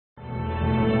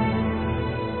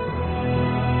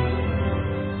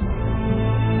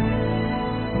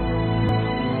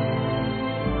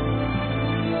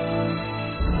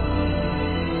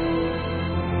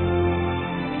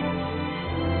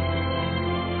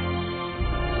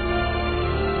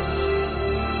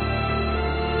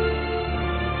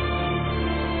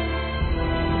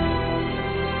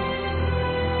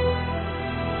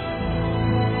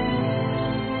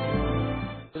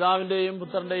പിതാവിന്റെയും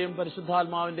പുത്രന്റെയും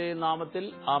പരിശുദ്ധാത്മാവിന്റെയും നാമത്തിൽ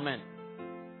ആമേൻ.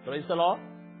 Praise the Lord.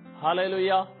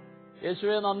 ഹല്ലേലൂയ.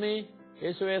 യേശുവേ നന്ദി,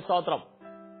 യേശുവേ സ്തോത്രം.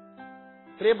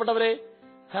 പ്രിയപ്പെട്ടവരെ,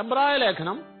 ഹെബ്രായ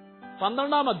ലേഖനം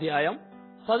 12-ാം അധ്യായം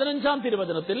 15-ാം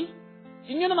തിരുവചനത്തിൽ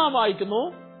ഇങ്ങനെ നാം വായിക്കുന്നു: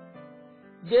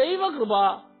 ദൈവകൃപ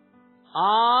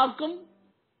ആർക്കും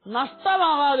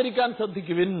നഷ്ടമാകാതിരിക്കാൻ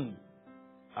ശ്രദ്ധിക്കുവിൻ.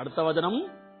 അടുത്ത വചനം: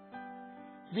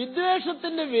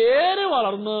 വിദ്വേഷത്തിന്റെ വേര്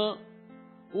വളർന്ന്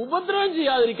ഉപദ്രവം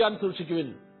ചെയ്യാതിരിക്കാൻ സൂക്ഷിക്കുവിൻ.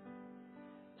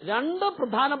 രണ്ട്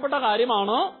പ്രധാനപ്പെട്ട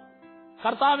കാര്യമാണ്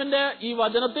കർത്താവിന്റെ ഈ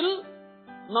വചനത്തിൽ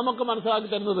നമുക്ക് മനസ്സിലാക്കി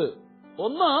തരുന്നത്.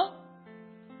 ഒന്ന്,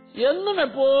 എന്നും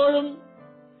എപ്പോഴും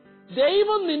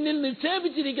ദൈവം നിന്നിൽ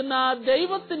നിക്ഷേപിച്ചിരിക്കുന്ന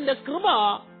ദൈവത്തിന്റെ കൃപ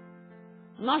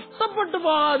നഷ്ടപ്പെട്ടു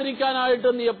പോകാതിരിക്കാനായിട്ട്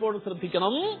നീ എപ്പോഴും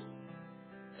ശ്രദ്ധിക്കണം.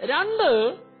 രണ്ട്,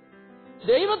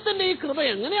 ദൈവത്തിന്റെ ഈ കൃപ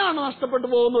എങ്ങനെയാണ് നഷ്ടപ്പെട്ടു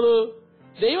പോകുന്നത്?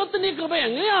 ദൈവത്തിന്റെ ഈ കൃപ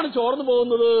എങ്ങനെയാണ് ചോർന്നു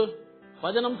പോകുന്നത്?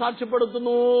 വചനം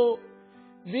സാക്ഷ്യപ്പെടുത്തുന്നു,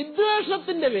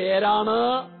 വിദ്വേഷത്തിന്റെ വേരാണ്,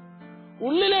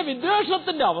 ഉള്ളിലെ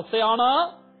വിദ്വേഷത്തിന്റെ അവസ്ഥയാണ്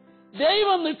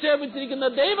ദൈവം നിക്ഷേപിച്ചിരിക്കുന്ന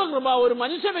ദൈവകൃപ ഒരു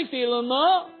മനുഷ്യ വ്യക്തിയിൽ നിന്ന്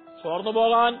ചോർന്നു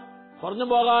പോകാൻ, കുറഞ്ഞു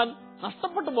പോകാൻ,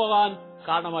 നഷ്ടപ്പെട്ടു പോകാൻ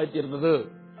കാരണമായിത്തീരുന്നത്.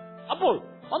 അപ്പോൾ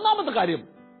ഒന്നാമത്തെ കാര്യം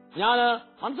ഞാൻ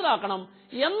മനസ്സിലാക്കണം,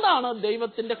 എന്താണ്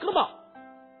ദൈവത്തിന്റെ കൃപ?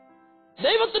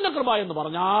 ദൈവത്തിന്റെ കൃപ എന്ന്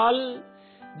പറഞ്ഞാൽ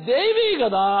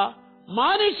ദൈവികത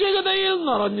മാനുഷികതയിൽ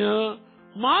നിറഞ്ഞ്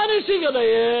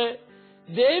മാനുഷികതയെ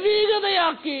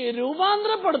ദൈവികതയാക്കി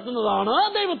രൂപാന്തരപ്പെടുത്തുന്നതാണ്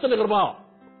ദൈവത്തിന്റെ കൃപ.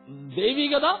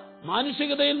 ദൈവികത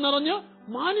മാനുഷികതയിൽ നിറഞ്ഞ്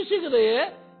മാനുഷികതയെ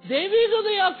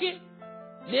ദൈവികതയാക്കി,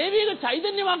 ദൈവിക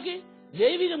ചൈതന്യമാക്കി,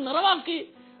 ദൈവിക നിറവാക്കി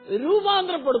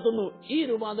രൂപാന്തരപ്പെടുത്തുന്നു. ഈ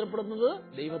രൂപാന്തരപ്പെടുന്നത്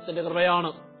ദൈവത്തിന്റെ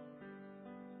കൃപയാണ്.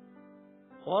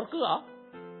 ഓർക്കുക,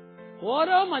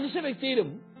 ഓരോ മനുഷ്യ വ്യക്തിയിലും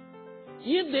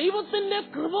ഈ ദൈവത്തിന്റെ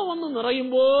കൃപ വന്ന്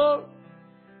നിറയുമ്പോൾ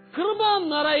കൃപ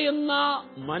നിറയുന്ന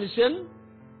മനുഷ്യൻ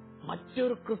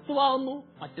മറ്റൊരു ക്രിസ്തുവാകുന്നു,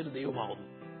 മറ്റൊരു ദൈവമാകുന്നു.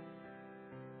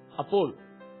 അപ്പോൾ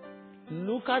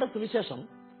ലൂക്കായുടെ സുവിശേഷം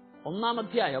 1-ാം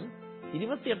അധ്യായം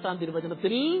 28-ാം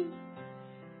തിരുവചനത്തിൽ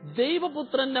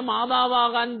ദൈവപുത്രന്റെ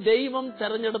മാതാവാകാൻ ദൈവം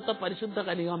തെരഞ്ഞെടുത്ത പരിശുദ്ധ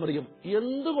കന്യകാമറിയം.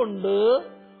 എന്തുകൊണ്ട്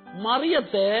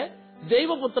മറിയത്തെ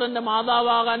ദൈവപുത്രന്റെ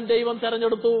മാതാവാകാൻ ദൈവം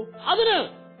തെരഞ്ഞെടുത്തു? അതിന്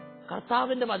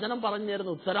കർത്താവിന്റെ വചനം പറഞ്ഞു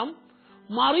തരുന്ന ഉത്തരം: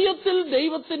 മറിയത്തിൽ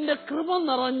ദൈവത്തിന്റെ കൃപ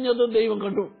നിറഞ്ഞത് ദൈവം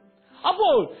കണ്ടു.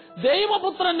 അപ്പോൾ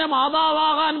ദൈവപുത്രന്റെ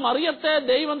മാതാവാകാൻ മറിയത്തെ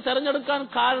ദൈവം തെരഞ്ഞെടുക്കാൻ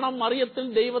കാരണം മറിയത്തിൽ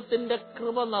ദൈവത്തിന്റെ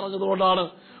കൃപ നിറഞ്ഞതുകൊണ്ടാണ്.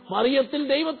 മറിയത്തിൽ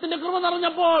ദൈവത്തിന്റെ കൃപ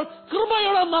നിറഞ്ഞപ്പോൾ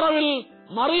കൃപയുടെ നിറവിൽ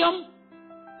മറിയം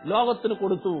ലോകത്തിന്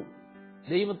കൊടുത്തു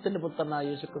ദൈവത്തിന്റെ പുത്രനായ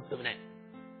യേശുക്രിസ്തുവിനെ.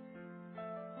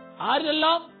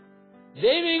 ആരെല്ലാം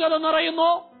ദൈവികത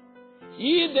നിറയുന്നു,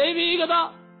 ഈ ദൈവികത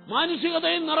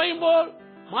മാനുഷികതയിൽ നിറയുമ്പോൾ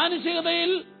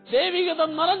മാനുഷികതയിൽ ദൈവികത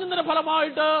നിറഞ്ഞതിന്റെ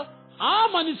ഫലമായിട്ട് ആ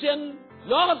മനുഷ്യൻ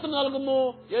ലോകത്തിന് നൽകുന്നു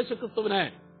യേശുക്രിസ്തുവിനെ.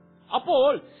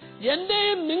 അപ്പോൾ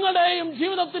എന്റെയും നിങ്ങളുടെയും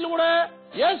ജീവിതത്തിലൂടെ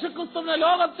യേശുക്രിസ്തുവിനെ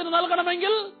ലോകത്തിന്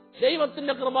നൽകണമെങ്കിൽ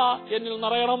ദൈവത്തിന്റെ കൃപ എന്നിൽ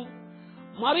നിറയണം.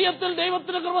 മറിയത്തിൽ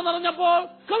ദൈവത്തിന്റെ കൃപ നിറഞ്ഞപ്പോൾ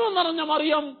കൃപ നിറഞ്ഞ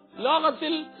മറിയം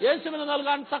ലോകത്തിൽ യേശുവിനെ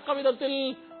നൽകാൻ തക്ക വിധത്തിൽ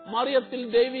മറിയത്തിൽ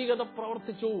ദൈവികത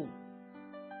പ്രവർത്തിച്ചു.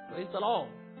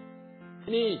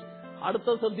 ഇനി അടുത്ത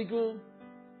ശ്രദ്ധിക്കൂ.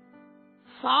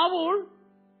 സാവൂൾ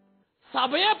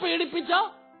സഭയെ പീഡിപ്പിച്ച,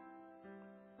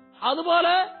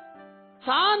 അതുപോലെ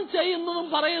താൻ ചെയ്യുന്നതും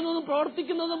പറയുന്നതും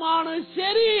പ്രവർത്തിക്കുന്നതുമാണ്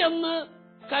ശരി എന്ന്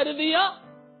കരുതിയ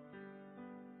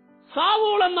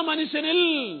സാവൂൾ എന്ന മനുഷ്യനിൽ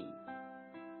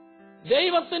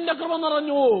ദൈവത്തിന്റെ കൃപ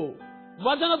നിറഞ്ഞു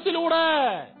വചനത്തിലൂടെ.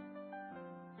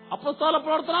 അപ്പോസ്തല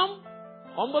പ്രവർത്തനം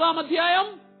 9-ാം അധ്യായം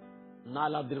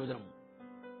 4-ാം തിരുവചനം: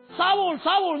 സാവൂൾ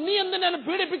സാവൂൾ, നീ എന്തിനെ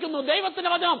പീഡിപ്പിക്കുന്നു? ദൈവത്തിന്റെ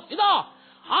വചനം ഇതാ.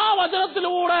 ആ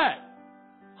വചനത്തിലൂടെ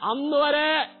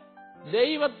അന്നുവരെ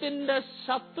ദൈവത്തിന്റെ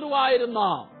ശത്രുവായിരുന്ന,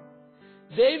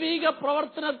 ദൈവിക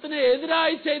പ്രവർത്തനത്തിന്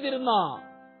എതിരായി ചെയ്തിരുന്ന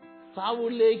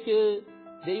സാവൂളിലേക്ക്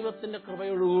ദൈവത്തിന്റെ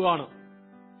കൃപയൊഴുകുകയാണ്.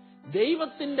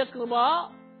 ദൈവത്തിന്റെ കൃപ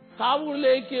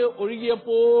സാവൂളിലേക്ക്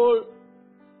ഒഴുകിയപ്പോൾ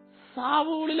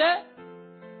സാവൂളിലെ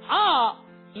ആ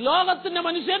ലോകത്തിന്റെ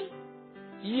മനുഷ്യൻ,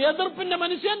 എതിർപ്പിന്റെ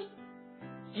മനുഷ്യൻ,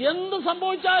 എന്ത്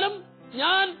സംഭവിച്ചാലും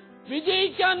ഞാൻ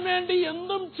വിജയിക്കാൻ വേണ്ടി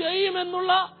എന്തും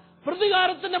ചെയ്യുമെന്നുള്ള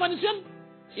പ്രതികാരത്തിന്റെ മനുഷ്യൻ,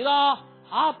 ഇതാ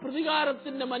ആ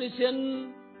പ്രതികാരത്തിന്റെ മനുഷ്യൻ,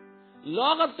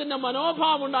 ലോകത്തിന്റെ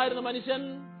മനോഭാവം ഉണ്ടായിരുന്ന മനുഷ്യൻ,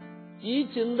 ഈ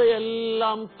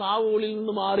ചിന്തയെല്ലാം സാവൂളിൽ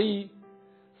നിന്ന് മാറി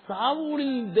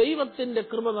സാവൂളിൽ ദൈവത്തിന്റെ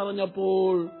കൃപ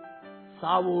നിറഞ്ഞപ്പോൾ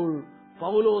സാവൂൾ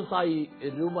പൗലോസായി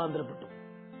രൂപാന്തരപ്പെട്ടു.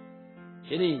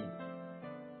 ഇനി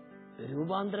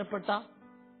രൂപാന്തരപ്പെട്ട,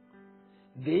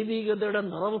 ദൈവികതയുടെ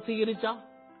നിറവ് സ്വീകരിച്ച,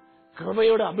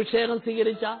 കൃപയുടെ അഭിഷേകം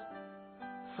സ്വീകരിച്ച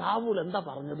സാവൂൾ എന്താ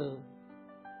പറഞ്ഞത്?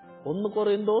 1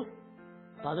 കൊറിന്തോസ്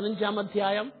 15-ാം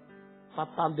അധ്യായം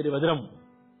 10-ാം തിരുവചനം.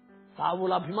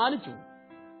 സാവൂൾ അഭിമാനിച്ചു,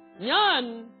 ഞാൻ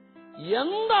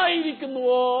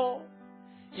എന്തായിരിക്കുന്നുവോ,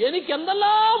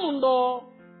 എനിക്കെന്തെല്ലാം ഉണ്ടോ,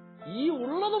 ഈ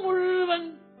ഉള്ളത് മുഴുവൻ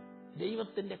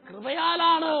ദൈവത്തിന്റെ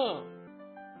കൃപയാലാണ്.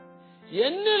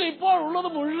 എന്നിൽ ഇപ്പോൾ ഉള്ളത്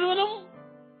മുഴുവനും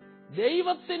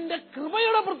ദൈവത്തിന്റെ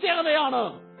കൃപയുടെ പ്രത്യേകതയാണ്.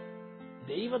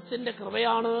 ദൈവത്തിന്റെ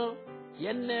കൃപയാണ്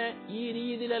എന്നെ ഈ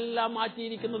രീതിയിലെല്ലാം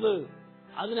മാറ്റിയിരിക്കുന്നത്.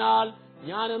 അതിനാൽ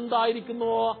ഞാൻ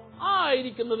എന്തായിരിക്കുന്നുവോ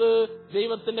ആയിരിക്കുന്നത്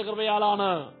ദൈവത്തിന്റെ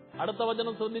കൃപയാലാണ്. അടുത്ത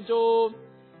വചനം ശ്രദ്ധിച്ചു.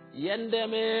 എന്റെ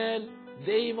മേൽ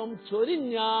ദൈവം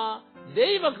ചൊരിഞ്ഞ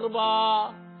ദൈവകൃപ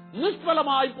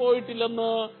നിഷ്ഫലമായി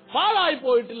പോയിട്ടില്ലെന്ന്, പാഴായി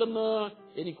പോയിട്ടില്ലെന്ന്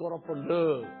എനിക്ക് ഉറപ്പുണ്ട്.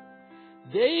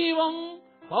 ദൈവം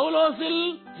പൗലോസിൽ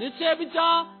നിക്ഷേപിച്ച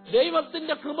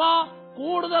ദൈവത്തിന്റെ കൃപ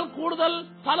കൂടുതൽ കൂടുതൽ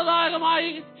ഫലദായകമായി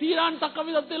തീരാൻ തക്ക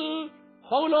വിധത്തിൽ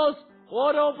പൗലോസ്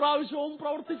ഓരോ പ്രാവശ്യവും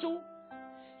പ്രവർത്തിച്ചു.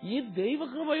 ഈ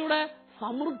ദൈവകൃപയുടെ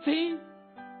സമൃദ്ധി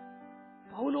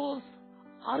പൗലോസ്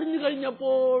അറിഞ്ഞു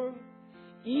കഴിഞ്ഞപ്പോൾ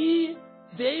ഈ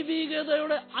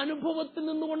ദൈവികതയുടെ അനുഭവത്തിൽ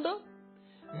നിന്നുകൊണ്ട്,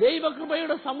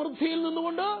 ദൈവകൃപയുടെ സമൃദ്ധിയിൽ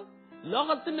നിന്നുകൊണ്ട്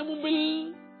ലോകത്തിന്റെ മുമ്പിൽ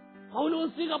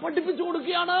പൗലോസ് പഠിപ്പിച്ചു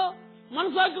കൊടുക്കുകയാണ്,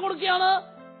 മനസ്സിലാക്കി കൊടുക്കുകയാണ്.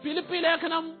 ഫിലിപ്പി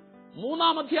ലേഖനം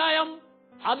 3-ാം അധ്യായം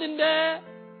അതിന്റെ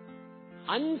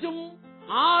 5-ഉം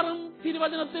 6-ഉം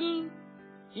തിരുവചനത്തിൽ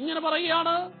ഇങ്ങനെ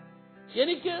പറയുകയാണ്.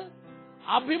 എനിക്ക്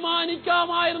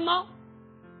അഭിമാനിക്കാമായിരുന്ന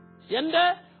എന്റെ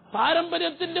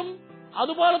പാരമ്പര്യത്തിനും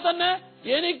അതുപോലെ തന്നെ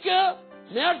എനിക്ക്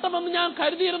നേട്ടമെന്ന് ഞാൻ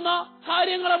കരുതിയിരുന്ന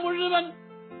കാര്യങ്ങളെ മുഴുവൻ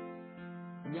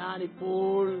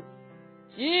ഞാനിപ്പോൾ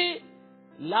ഈ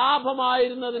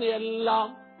ലാഭമായിരുന്നതിനെയെല്ലാം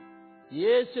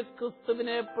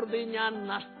യേശുക്രിസ്തുവിനെ പ്രതി ഞാൻ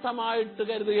നഷ്ടമായിട്ട്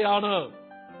കരുതുകയാണ്.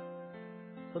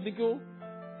 ശ്രദ്ധിക്കൂ,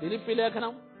 ഫിലിപ്പി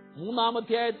ലേഖനം 3-ാം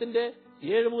അധ്യായത്തിന്റെ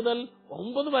 7 മുതൽ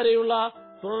 9 വരെയുള്ള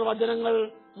തുടർ വചനങ്ങൾ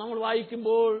നമ്മൾ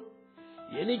വായിക്കുമ്പോൾ,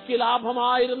 എനിക്ക്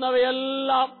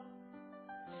ലാഭമായിരുന്നവയെല്ലാം,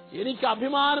 എനിക്ക്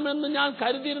അഭിമാനമെന്ന് ഞാൻ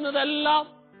കരുതിയിരുന്നതെല്ലാം,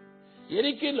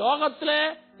 എനിക്ക് ലോകത്തിലെ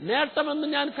നേട്ടമെന്ന്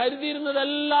ഞാൻ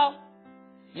കരുതിയിരുന്നതെല്ലാം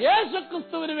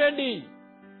യേശുക്രിസ്തുവിന് വേണ്ടി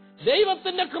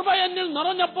ദൈവത്തിന്റെ കൃപ എന്നിൽ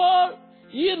നിറഞ്ഞപ്പോൾ,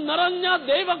 ഈ നിറഞ്ഞ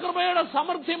ദൈവകൃപയുടെ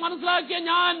സമൃദ്ധി മനസ്സിലാക്കിയ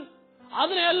ഞാൻ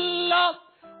അതിനെല്ലാം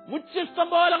ഉച്ഛിഷ്ടം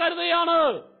പോലെ കരുതുകയാണ്.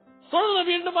 തുടർന്ന്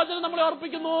വീണ്ടും വചനം നമ്മളെ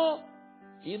ഓർപ്പിക്കുന്നു.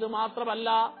 ഇത് മാത്രമല്ല,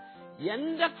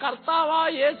 എന്റെ കർത്താവായ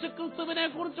യേശുക്രിസ്തുവിനെ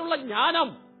കുറിച്ചുള്ള ജ്ഞാനം,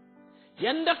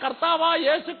 എന്റെ കർത്താവായ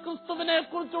യേശുക്രിസ്തുവിനെ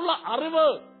കുറിച്ചുള്ള അറിവ്,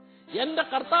 എന്റെ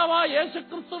കർത്താവായ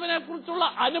യേശുക്രിസ്തുവിനെ കുറിച്ചുള്ള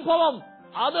അനുഭവം,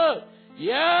 അത്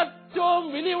ഏറ്റവും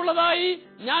വിലയുള്ളതായി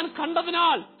ഞാൻ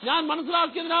കണ്ടതിനാൽ, ഞാൻ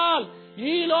മനസ്സിലാക്കിയതിനാൽ,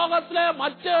 ഈ ലോകത്തിലെ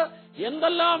മറ്റ്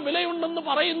എന്തെല്ലാം വിലയുണ്ടെന്ന്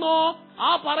പറയുന്നോ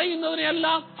ആ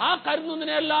പറയുന്നതിനെയെല്ലാം, ആ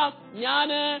കരുതുന്നതിനെയെല്ലാം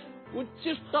ഞാന്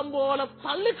ഉച്ഛിഷ്ടം പോലെ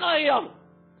തള്ളിക്കളയുകയാണ്.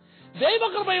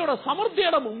 ദൈവകൃപയുടെ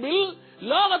സമൃദ്ധിയുടെ മുമ്പിൽ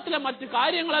ലോകത്തിലെ മറ്റു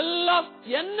കാര്യങ്ങളെല്ലാം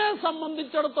എന്നെ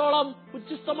സംബന്ധിച്ചിടത്തോളം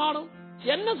ഉച്ഛിഷ്ടമാണ്.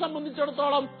 എന്നെ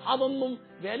സംബന്ധിച്ചിടത്തോളം അതൊന്നും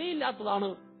വിലയില്ലാത്തതാണ്.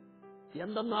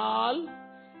 എന്തെന്നാൽ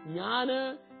ഞാന്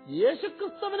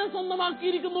യേശുക്രിസ്തുവിനെ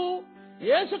സ്വന്തമാക്കിയിരിക്കുന്നു,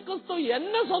 യേശുക്രിസ്തു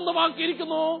എന്നെ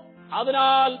സ്വന്തമാക്കിയിരിക്കുന്നു.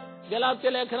 അതിനാൽ ഗലാത്യ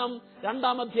ലേഖനം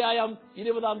 2-ാം അധ്യായം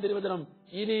 20-ാം തിരുവചനം,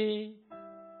 ഇനി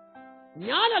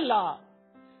ഞാനല്ല,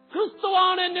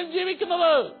 ക്രിസ്തുവാണ് എന്നിൽ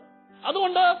ജീവിക്കുന്നത്.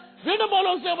 അതുകൊണ്ട് വീണ്ടും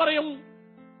പൗലോസ് പറയും,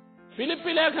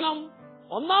 ഫിലിപ്പി ലേഖനം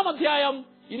 1-ാം അധ്യായം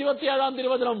 27-ാം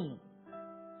തിരുവചനം,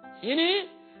 ഇനി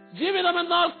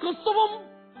ജീവിതമെന്നാൽ ക്രിസ്തുവും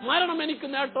മരണം എനിക്ക്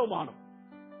നേട്ടവുമാണ്.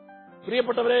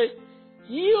 പ്രിയപ്പെട്ടവരെ,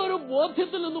 ഈ ഒരു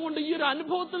ബോധ്യത്തിൽ നിന്നുകൊണ്ട്, ഈ ഒരു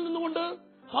അനുഭവത്തിൽ നിന്നുകൊണ്ട്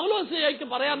പൗലോസ്ലീഹയ്ക്ക്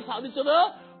പറയാൻ സാധിച്ചത്,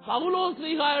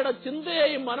 പൗലോസ്ലീഹയുടെ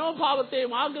ചിന്തയെയും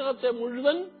മനോഭാവത്തെയും ആഗ്രഹത്തെ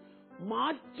മുഴുവൻ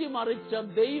മാറ്റിമറിച്ച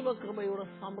ദൈവകൃപയുടെ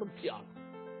സമൃദ്ധിയാണ്.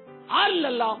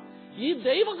 ആരിലെല്ലാം ഈ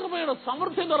ദൈവകൃപയുടെ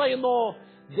സമൃദ്ധി നിറയുന്നു,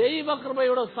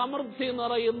 ദൈവകൃപയുടെ സമൃദ്ധി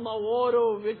നിറയുന്ന ഓരോ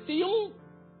വ്യക്തിയും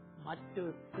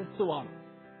മറ്റൊരു ക്രിസ്തുവാണ്.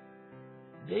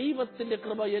 ദൈവത്തിന്റെ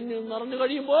കൃപ എന്നിൽ നിറഞ്ഞു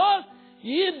കഴിയുമ്പോൾ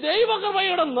ഈ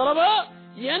ദൈവകൃപയുടെ നിറവ്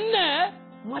എന്നെ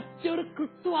മറ്റൊരു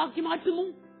ക്രിസ്തുവാക്കി മാറ്റുന്നു.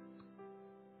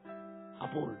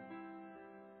 അപ്പോൾ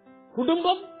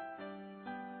കുടുംബം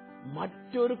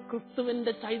മറ്റൊരു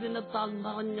ക്രിസ്തുവിന്റെ ചൈതന്യത്താൽ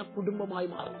നിറഞ്ഞ കുടുംബമായി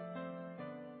മാറണം.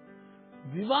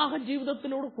 വിവാഹ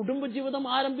ജീവിതത്തിലൂടെ കുടുംബജീവിതം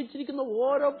ആരംഭിച്ചിരിക്കുന്ന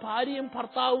ഓരോ ഭാര്യയും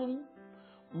ഭർത്താവും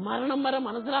മരണം വരെ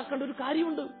മനസ്സിലാക്കേണ്ട ഒരു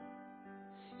കാര്യമുണ്ട്.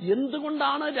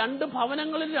 എന്തുകൊണ്ടാണ് 2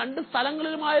 ഭവനങ്ങളിൽ 2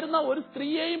 സ്ഥലങ്ങളിലുമായിരുന്ന ഒരു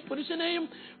സ്ത്രീയെയും പുരുഷനെയും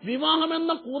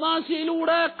വിവാഹമെന്ന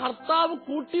കൂദാശയിലൂടെ കർത്താവ്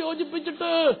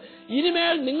കൂട്ടിയോജിപ്പിച്ചിട്ട്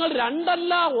ഇനിമേൽ നിങ്ങൾ 2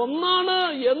 അല്ല 1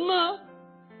 എന്ന്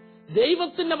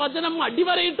ദൈവത്തിന്റെ വചനം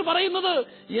അടിവരയിട്ട് പറയുന്നത്?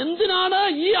 എന്തിനാണ്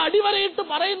ഈ അടിവരയിട്ട്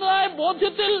പറയുന്നതായ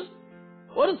ബോധ്യത്തിൽ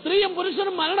ഒരു സ്ത്രീയും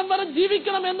പുരുഷനും മരണം വരെ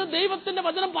ജീവിക്കണമെന്ന് ദൈവത്തിന്റെ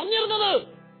വചനം പറഞ്ഞിരുന്നത്?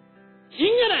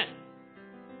 ഇങ്ങനെ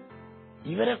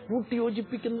ഇവരെ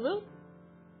കൂട്ടിയോജിപ്പിക്കുന്നത്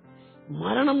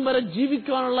മരണം വരെ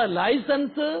ജീവിക്കാനുള്ള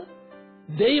ലൈസൻസ്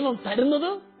ദൈവം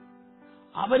തരുന്നത്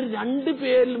അവർ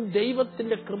രണ്ടുപേരിലും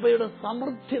ദൈവത്തിന്റെ കൃപയുടെ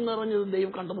സമൃദ്ധി നിറഞ്ഞത്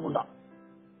ദൈവം കണ്ടതുകൊണ്ടാണ്.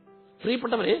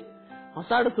 പ്രിയപ്പെട്ടവരെ,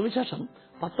 മത്തായിയുടെ സുവിശേഷം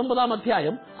 19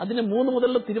 അധ്യായം അതിന്റെ 3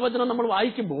 മുതലുള്ള തിരുവചനം നമ്മൾ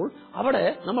വായിക്കുമ്പോൾ അവിടെ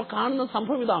നമ്മൾ കാണുന്ന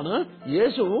സംഭവം ഇതാണ്.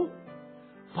 യേശു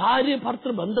ഭാര്യ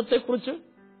ഭർത്തൃ ബന്ധത്തെക്കുറിച്ച്,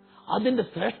 അതിന്റെ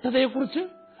ശ്രേഷ്ഠതയെക്കുറിച്ച്,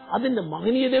 അതിന്റെ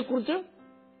മഹനീയതയെക്കുറിച്ച്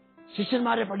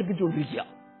ശിഷ്യന്മാരെ പഠിപ്പിച്ചുകൊണ്ടിരിക്കുക.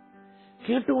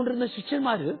 കേട്ടുകൊണ്ടിരുന്ന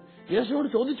ശിഷ്യന്മാര് യേശുവോട്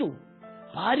ചോദിച്ചു,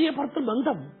 ഭാര്യ ഭർത്തൃ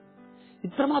ബന്ധം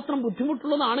ഇത്രമാത്രം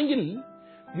ബുദ്ധിമുട്ടുള്ളതാണെങ്കിൽ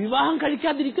വിവാഹം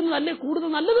കഴിക്കാതിരിക്കുന്നതല്ലേ കൂടുതൽ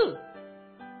നല്ലത്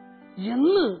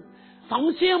എന്ന്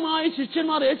സംശയമായ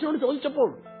ശിഷ്യന്മാർ യേശുവോട് ചോദിച്ചപ്പോൾ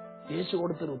യേശു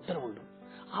കൊടുത്തൊരു ഉത്തരവുണ്ട്.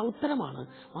 ആ ഉത്തരമാണ്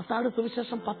മത്തായിയുടെ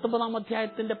സുവിശേഷം 19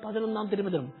 അധ്യായത്തിന്റെ 11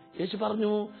 തിരുവചനം. യേശു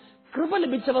പറഞ്ഞു, കൃപ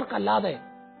ലഭിച്ചവർക്കല്ലാതെ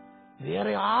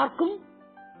വേറെ ആർക്കും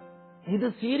ഇത്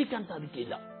സ്വീകരിക്കാൻ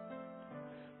സാധിക്കില്ല.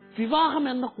 വിവാഹം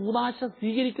എന്ന കൂതാശ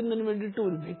സ്വീകരിക്കുന്നതിന് വേണ്ടിയിട്ട്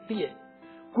ഒരു വ്യക്തിയെ,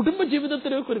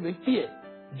 കുടുംബജീവിതത്തിലേക്ക് ഒരു വ്യക്തിയെ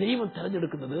ദൈവം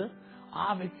തെരഞ്ഞെടുക്കുന്നത് ആ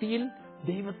വ്യക്തിയിൽ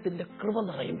ദൈവത്തിന്റെ കൃപ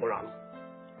നിറയുമ്പോഴാണ്.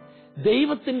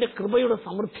 ദൈവത്തിന്റെ കൃപയുടെ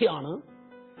സമൃദ്ധിയാണ്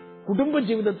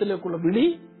കുടുംബജീവിതത്തിലേക്കുള്ള വിളി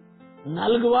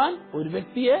നൽകുവാൻ ഒരു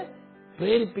വ്യക്തിയെ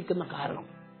പ്രേരിപ്പിക്കുന്ന കാരണം.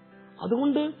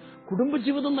 അതുകൊണ്ട്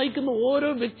കുടുംബജീവിതം നയിക്കുന്ന ഓരോ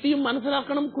വ്യക്തിയും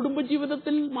മനസ്സിലാക്കണം,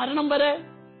 കുടുംബജീവിതത്തിൽ മരണം വരെ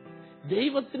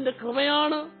ദൈവത്തിന്റെ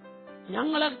കൃപയാണ്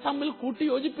ഞങ്ങളെ തമ്മിൽ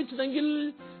കൂട്ടിയോജിപ്പിച്ചതെങ്കിൽ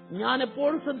ഞാൻ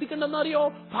എപ്പോഴും ശ്രദ്ധിക്കേണ്ടെന്ന് അറിയോ?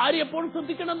 ഭാര്യ എപ്പോഴും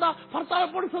ശ്രദ്ധിക്കേണ്ടെന്താ? ഭർത്താവ്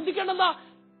എപ്പോഴും ശ്രദ്ധിക്കേണ്ടെന്താ?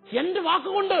 എന്റെ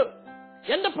വാക്കുകൊണ്ട്,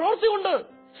 എന്റെ പ്രവൃത്തി കൊണ്ട്,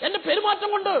 എന്റെ പെരുമാറ്റം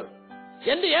കൊണ്ട്,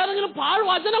 എന്റെ ഏതെങ്കിലും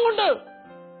പാഴ്വചനം കൊണ്ട്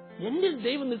എന്റെ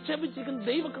ദൈവം നിക്ഷേപിച്ചിരിക്കുന്ന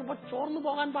ദൈവകൃപ ചോർന്നു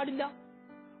പോകാൻ പാടില്ല,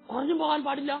 കുറഞ്ഞു പോകാൻ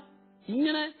പാടില്ല.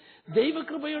 ഇങ്ങനെ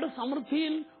ദൈവകൃപയുടെ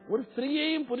സമൃദ്ധിയിൽ ഒരു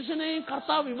സ്ത്രീയെയും പുരുഷനെയും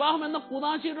കർത്താവ് വിവാഹം എന്ന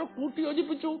കൂതാശയുടെ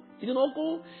കൂട്ടിയോജിപ്പിച്ചു. ഇത് നോക്കൂ,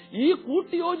 ഈ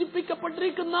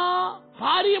കൂട്ടിയോജിപ്പിക്കപ്പെട്ടിരിക്കുന്ന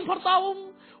ഭാര്യയും ഭർത്താവും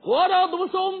ഓരോ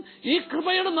ദിവസവും ഈ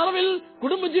കൃപയുടെ നിറവിൽ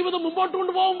കുടുംബജീവിതം മുമ്പോട്ട്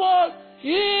കൊണ്ടുപോകുമ്പോൾ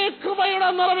ഈ കൃപയുടെ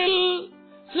നിറവിൽ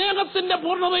സ്നേഹത്തിന്റെ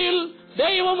പൂർണ്ണതയിൽ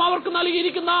ദൈവം അവർക്ക്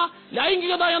നൽകിയിരിക്കുന്ന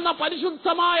ലൈംഗികത എന്ന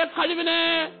പരിശുദ്ധമായ കഴിവിനെ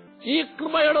ഈ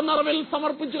കൃപയുടെ നിറവിൽ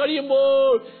സമർപ്പിച്ചു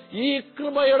കഴിയുമ്പോൾ ഈ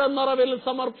കൃപയുടെ നിറവിൽ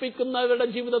സമർപ്പിക്കുന്നവരുടെ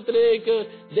ജീവിതത്തിലേക്ക്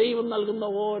ദൈവം നൽകുന്ന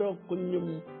ഓരോ കുഞ്ഞും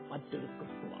മറ്റൊരു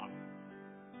ക്രിസ്തുവാണ്,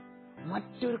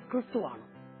 മറ്റൊരു ക്രിസ്തുവാണ്.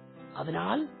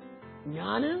 അതിനാൽ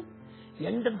ഞാന്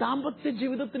എന്റെ ദാമ്പത്യ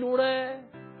ജീവിതത്തിലൂടെ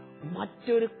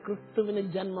മറ്റൊരു ക്രിസ്തുവിന്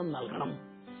ജന്മം നൽകണം.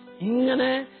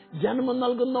 ഇങ്ങനെ ജന്മം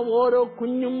നൽകുന്ന ഓരോ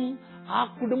കുഞ്ഞും ആ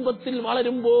കുടുംബത്തിൽ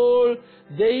വളരുമ്പോൾ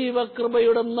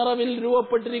ദൈവകൃപയുടെ നിറവിൽ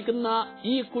രൂപപ്പെട്ടിരിക്കുന്ന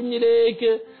ഈ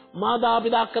കുഞ്ഞിലേക്ക്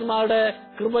മാതാപിതാക്കന്മാരുടെ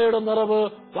കൃപയുടെ നിറവ്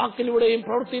വാക്കിലൂടെയും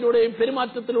പ്രവൃത്തിയിലൂടെയും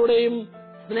പെരുമാറ്റത്തിലൂടെയും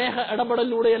സ്നേഹ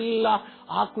ഇടപെടലിലൂടെയല്ല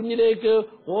ആ കുഞ്ഞിലേക്ക്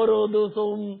ഓരോ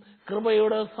ദിവസവും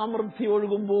കൃപയുടെ സമൃദ്ധി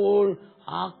ഒഴുകുമ്പോൾ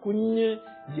ആ കുഞ്ഞ്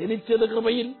ജനിച്ചത്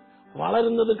കൃപയിൽ,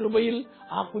 വളരുന്നത് കൃപയിൽ,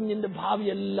 ആ കുഞ്ഞിന്റെ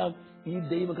ഭാവിയെല്ലാം ഈ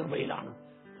ദൈവകൃപയിലാണ്.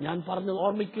 ഞാൻ പറഞ്ഞത്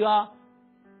ഓർമ്മിക്കുക,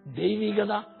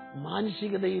 ദൈവികത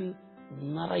മാനുഷികതയിൽ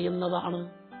നിറയുന്നതാണ്.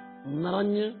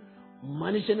 നിറഞ്ഞ്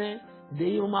മനുഷ്യനെ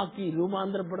ദൈവമാക്കി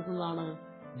രൂപാന്തരപ്പെടുത്തുന്നതാണ്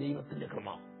ദൈവത്തിന്റെ കൃപ.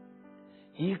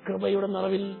 ഈ കൃപയുടെ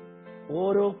നിറവിൽ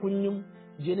ഓരോ കുഞ്ഞും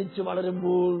ജനിച്ചു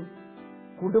വളരുമ്പോൾ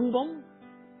കുടുംബം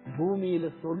ഭൂമിയിലെ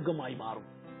സ്വർഗമായി മാറും.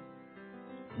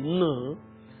 ഇന്ന്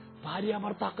ഭാര്യ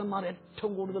ഭർത്താക്കന്മാർ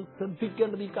ഏറ്റവും കൂടുതൽ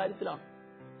ശ്രദ്ധിക്കേണ്ടത് ഈ കാര്യത്തിലാണ്.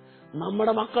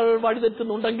 നമ്മുടെ മക്കൾ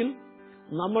വഴിതെറ്റുന്നുണ്ടെങ്കിൽ,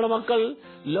 നമ്മുടെ മക്കൾ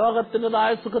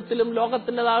ലോകത്തിൻ്റെതായ സുഖത്തിലും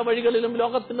ലോകത്തിൻ്റെതായ വഴികളിലും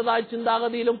ലോകത്തിൻ്റെതായ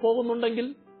ചിന്താഗതിയിലും പോകുന്നുണ്ടെങ്കിൽ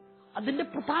അതിന്റെ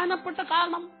പ്രധാനപ്പെട്ട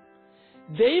കാരണം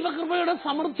ദൈവകൃപയുടെ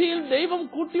സമൃദ്ധിയിൽ ദൈവം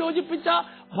കൂട്ടിയോജിപ്പിച്ച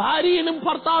ഭാര്യയിലും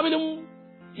ഭർത്താവിലും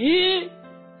ഈ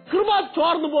കൃപ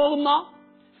ചോർന്നു പോകുന്ന,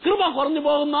 കൃപ കുറഞ്ഞു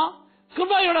പോകുന്ന,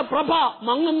 കൃപയുടെ പ്രഭ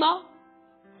മങ്ങുന്ന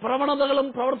പ്രവണതകളും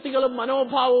പ്രവൃത്തികളും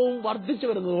മനോഭാവവും വർദ്ധിച്ചു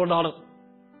വരുന്നതുകൊണ്ടാണ്.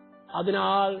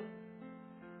 അതിനാൽ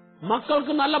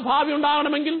മക്കൾക്ക് നല്ല ഭാവി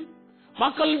ഉണ്ടാകണമെങ്കിൽ,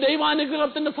 മക്കളിൽ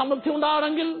ദൈവാനുഗ്രഹത്തിന്റെ സമൃദ്ധി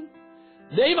ഉണ്ടാകണമെങ്കിൽ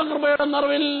ദൈവകൃപയുടെ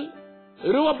നിറവിൽ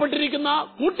രൂപപ്പെട്ടിരിക്കുന്ന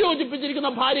കൂട്ടിയോജിപ്പിച്ചിരിക്കുന്ന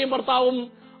ഭാര്യയും ഭർത്താവും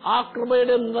ആ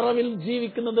കൃപയുടെ നിറവിൽ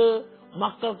ജീവിക്കുന്നത്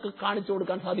മക്കൾക്ക് കാണിച്ചു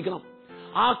കൊടുക്കാൻ സാധിക്കണം.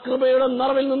 ആ കൃപയുടെ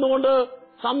നിറവിൽ നിന്നുകൊണ്ട്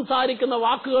സംസാരിക്കുന്ന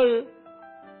വാക്കുകൾ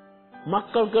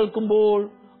മക്കൾ കേൾക്കുമ്പോൾ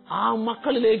ആ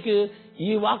മക്കളിലേക്ക് ഈ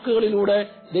വാക്കുകളിലൂടെ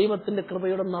ദൈവത്തിന്റെ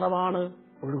കൃപയുടെ നിറവാണ്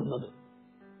ഒഴുകുന്നത്.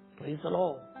 Praise the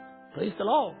Lord, praise the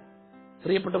Lord.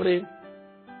 പ്രിയപ്പെട്ടവരെ,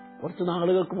 കുറച്ച്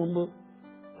നാളുകൾക്ക് മുമ്പ്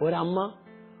ഒരമ്മ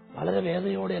വളരെ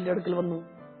വേദനയോടെ എന്റെ അടുക്കൽ വന്നു.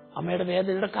 അമ്മയുടെ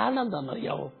വേദനയുടെ കാരണം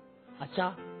എന്താണെന്നറിയാവോ? അച്ഛാ,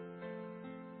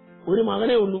 ഒരു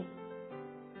മകനേ ഉള്ളൂ,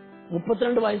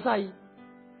 32 വയസ്സായി,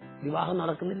 വിവാഹം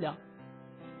നടക്കുന്നില്ല.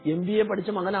 MBA പഠിച്ച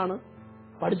മകനാണ്,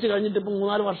 പഠിച്ചു കഴിഞ്ഞിട്ട് ഇപ്പൊ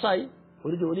 3-4 വർഷമായി,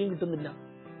 ഒരു ജോലിയും കിട്ടുന്നില്ല.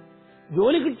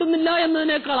 ജോലി കിട്ടുന്നില്ല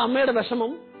എന്നതിനേക്കാൾ അമ്മയുടെ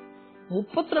വിഷമം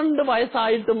 32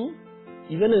 വയസ്സായിട്ടും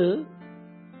ഇവന്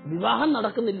വിവാഹം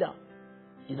നടക്കുന്നില്ല.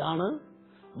 ഇതാണ്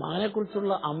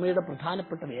മകനെക്കുറിച്ചുള്ള അമ്മയുടെ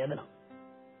പ്രധാനപ്പെട്ട വേദന.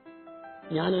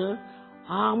 ഞാന്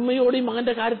ആ അമ്മയോട് ഈ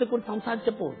മകന്റെ കാര്യത്തെക്കുറിച്ച്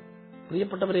സംസാരിച്ചപ്പോൾ,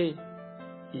 പ്രിയപ്പെട്ടവരെ,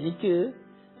 എനിക്ക്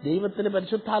ദൈവത്തിന്റെ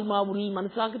പരിശുദ്ധാത്മാവുള്ളിൽ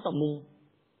മനസ്സിലാക്കി തന്നു,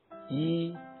 ഈ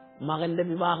മകന്റെ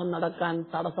വിവാഹം നടക്കാൻ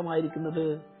തടസ്സമായിരിക്കുന്നത്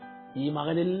ഈ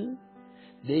മകനിൽ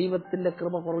ദൈവത്തിന്റെ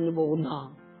കൃപ കുറഞ്ഞു പോകുന്ന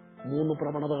 3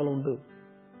 പ്രവണതകളുണ്ട്.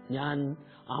 ഞാൻ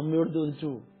അമ്മയോട്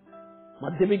ചോദിച്ചു,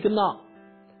 മദ്യപിക്കുന്ന,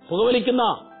 പുകവലിക്കുന്ന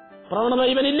പ്രവണത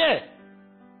ഇവനില്ലേ?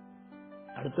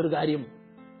 അടുത്തൊരു കാര്യം,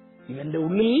 ഇവന്റെ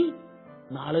ഉള്ളിൽ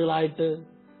നാളുകളായിട്ട്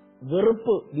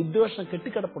വെറുപ്പ്, വിദ്വേഷം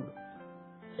കെട്ടിക്കിടപ്പുണ്ട്.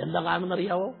 എന്താ കാരണം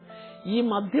എന്നറിയാവോ? ഈ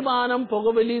മദ്യപാനം,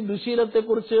 പുകവലി,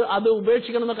 ദുശീലത്തെക്കുറിച്ച്, അത്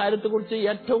ഉപേക്ഷിക്കണമെന്ന കാര്യത്തെക്കുറിച്ച്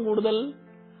ഏറ്റവും കൂടുതൽ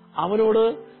അവനോട്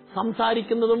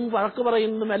സംസാരിക്കുന്നതും വഴക്ക്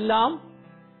പറയുന്നതുമെല്ലാം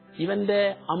ഇവന്റെ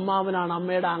അമ്മാവനാണ്,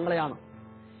 അമ്മയുടെ ആങ്ങളെയാണ്.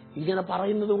 ഇങ്ങനെ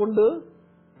പറയുന്നത് കൊണ്ട്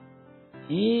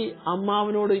ഈ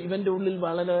അമ്മാവനോട് ഇവന്റെ ഉള്ളിൽ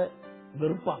വളരെ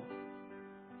വെറുപ്പാണ്.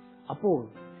 അപ്പോൾ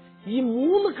ഈ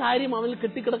 3 കാര്യം അവനിൽ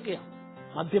കെട്ടിക്കിടക്കുകയാണ്: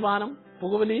 മദ്യപാനം,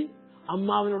 പുകവലി,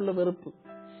 അമ്മാവനുള്ള വെറുപ്പ്.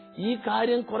 ഈ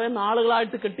കാര്യം കുറെ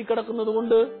നാളുകളായിട്ട് കെട്ടിക്കിടക്കുന്നത്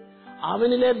കൊണ്ട്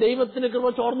അവനിലെ ദൈവത്തിന്റെ കൃപ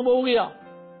ചോർന്നു പോവുകയാ.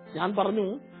 ഞാൻ പറഞ്ഞു,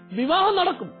 വിവാഹം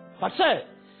നടക്കും, പക്ഷേ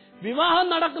വിവാഹം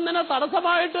നടക്കുന്നതിന്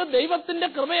തടസ്സമായിട്ട് ദൈവത്തിന്റെ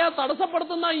കൃപയെ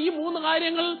തടസ്സപ്പെടുത്തുന്ന ഈ 3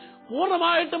 കാര്യങ്ങൾ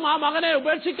പൂർണ്ണമായിട്ടും ആ മകനെ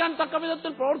ഉപേക്ഷിക്കാൻ തക്ക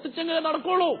വിധത്തിൽ പ്രവർത്തിച്ചെങ്കിലേ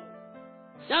നടക്കുള്ളൂ.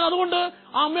 ഞാൻ അതുകൊണ്ട്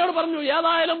ആ അമ്മയോട് പറഞ്ഞു,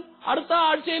 ഏതായാലും അടുത്ത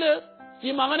ആഴ്ചയിൽ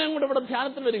ഈ മകനെ കൂടെ ഇവിടെ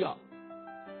ധ്യാനത്തിൽ വരിക.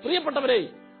 പ്രിയപ്പെട്ടവരെ,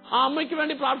 ആ അമ്മയ്ക്ക്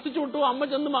വേണ്ടി പ്രാർത്ഥിച്ചു വിട്ടു. അമ്മ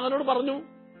ചെന്ന് മകനോട് പറഞ്ഞു.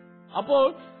 അപ്പോൾ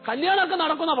കല്യാണമൊക്കെ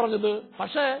നടക്കുന്ന പറഞ്ഞത്,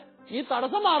 പക്ഷേ ഈ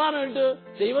തടസ്സം മാറാനായിട്ട്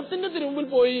ദൈവത്തിന്റെ തിരുമുമ്പിൽ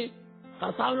പോയി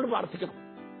കർത്താവിനോട് പ്രാർത്ഥിക്കണം.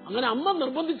 അങ്ങനെ അമ്മ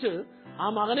നിർബന്ധിച്ച് ആ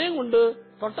മകനെയും കൊണ്ട്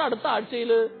തൊട്ടടുത്ത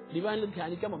ആഴ്ചയിൽ ദിവാനിൽ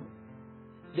ധ്യാനിക്കാൻ വന്നു.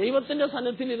 ദൈവത്തിന്റെ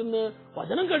സന്നിധിയിലിരുന്ന്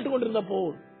വചനം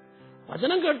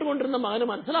കേട്ടുകൊണ്ടിരുന്ന മകന്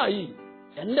മനസ്സിലായി,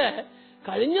 എന്റെ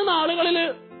കഴിഞ്ഞ നാളുകളില്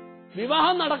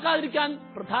വിവാഹം നടക്കാതിരിക്കാൻ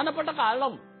പ്രധാനപ്പെട്ട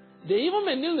കാരണം ദൈവം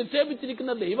എന്നിൽ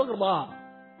നിക്ഷേപിച്ചിരിക്കുന്ന ദൈവകൃപ.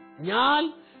 ഞാൻ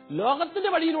ലോകത്തിന്റെ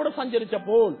വഴിയിലൂടെ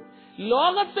സഞ്ചരിച്ചപ്പോൾ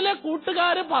ലോകത്തിലെ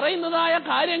കൂട്ടുകാര് പറയുന്നതായ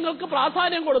കാര്യങ്ങൾക്ക്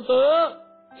പ്രാധാന്യം കൊടുത്ത്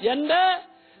എന്റെ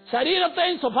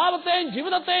ശരീരത്തെയും സ്വഭാവത്തെയും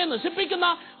ജീവിതത്തെയും നശിപ്പിക്കുന്ന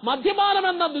മദ്യപാനം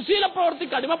എന്ന ദുശീല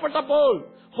പ്രവൃത്തിക്ക് അടിമപ്പെട്ടപ്പോൾ,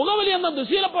 പുകവലി എന്ന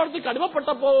ദുശീല പ്രവൃത്തിക്ക്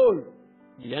അടിമപ്പെട്ടപ്പോൾ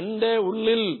എന്റെ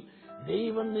ഉള്ളിൽ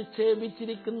ദൈവം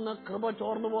നിക്ഷേപിച്ചിരിക്കുന്ന കൃപ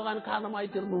ചോർന്നു പോകാൻ കാരണമായി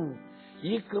തീർന്നു.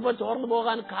 ഈ കൃപ ചോർന്നു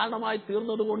പോകാൻ കാരണമായി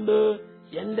തീർന്നതുകൊണ്ട്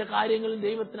എന്റെ കാര്യങ്ങളിൽ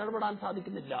ദൈവത്തിന് ഇടപെടാൻ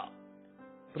സാധിക്കുന്നില്ല.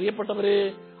 പ്രിയപ്പെട്ടവരെ,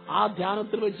 ആ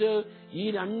ധ്യാനത്തിൽ വെച്ച് ഈ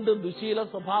 2 ദുശീല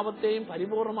സ്വഭാവത്തെയും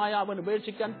പരിപൂർണമായി അവൻ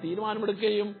ഉപേക്ഷിക്കാൻ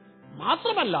തീരുമാനമെടുക്കുകയും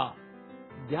മാത്രമല്ല,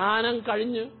 ധ്യാനം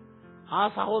കഴിഞ്ഞ് ആ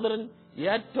സഹോദരൻ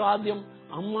ഏറ്റവും ആദ്യം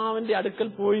അമ്മാവന്റെ അടുക്കൽ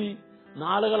പോയി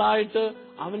നാളുകളായിട്ട്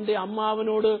അവന്റെ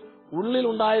അമ്മാവനോട്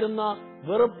ഉള്ളിലുണ്ടായിരുന്ന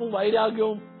വെറുപ്പും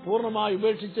വൈരാഗ്യവും പൂർണ്ണമായി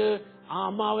ഉപേക്ഷിച്ച് ആ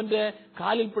അമ്മാവന്റെ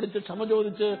കാലിൽ പിടിച്ച് ക്ഷമ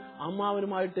ചോദിച്ച്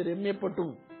അമ്മാവനുമായിട്ട് രമ്യപ്പെട്ടു.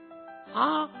 ആ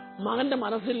മകന്റെ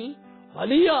മനസ്സിൽ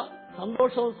വലിയ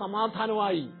സന്തോഷവും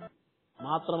സമാധാനവുമായി.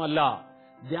 മാത്രമല്ല,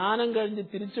 ധ്യാനം കഴിഞ്ഞ്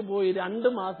തിരിച്ചുപോയി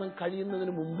 2 മാസം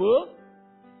കഴിയുന്നതിന് മുമ്പ്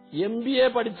MBA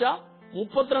പഠിച്ച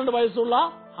 32 വയസ്സുള്ള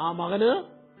ആ മകന്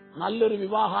നല്ലൊരു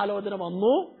വിവാഹാലോചന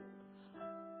വന്നു.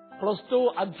 +2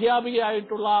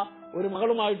 അധ്യാപികയായിട്ടുള്ള ഒരു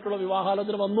മകളുമായിട്ടുള്ള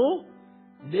വിവാഹാലോചന വന്നു.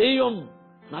 ദൈവം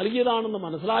നൽകിയതാണെന്ന്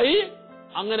മനസ്സിലായി.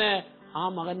 അങ്ങനെ ആ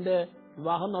മകന്റെ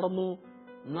വിവാഹം നടന്നു.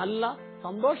 നല്ല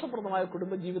സന്തോഷപ്രദമായ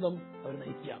കുടുംബജീവിതം അവർ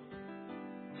നയിക്കുക.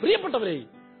 പ്രിയപ്പെട്ടവരെ,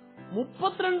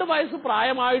 32 വയസ്സ്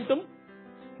പ്രായമായിട്ടും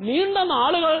നീണ്ട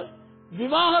നാളുകൾ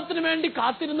വിവാഹത്തിന് വേണ്ടി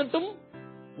കാത്തിരുന്നിട്ടും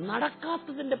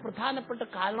നടക്കാത്തതിന്റെ പ്രധാനപ്പെട്ട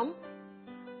കാരണം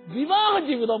വിവാഹ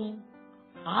ജീവിതം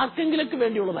ആർക്കെങ്കിലേക്ക്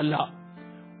വേണ്ടിയുള്ളതല്ല.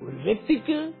 ഒരു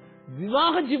വ്യക്തിക്ക്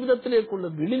വിവാഹ ജീവിതത്തിലേക്കുള്ള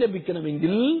വിളി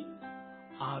ലഭിക്കണമെങ്കിൽ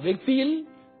ആ വ്യക്തിയിൽ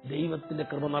ദൈവത്തിന്റെ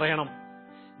കൃപ നിറയണം.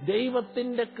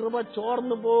 ദൈവത്തിന്റെ കൃപ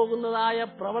ചോർന്നു പോകുന്നതായ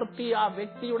പ്രവൃത്തി ആ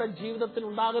വ്യക്തിയുടെ ജീവിതത്തിൽ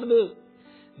ഉണ്ടാകരുത്.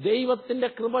 ദൈവത്തിന്റെ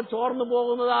കൃപ ചോർന്നു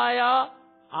പോകുന്നതായ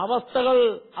അവസ്ഥകൾ,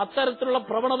 അത്തരത്തിലുള്ള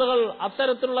പ്രവണതകൾ,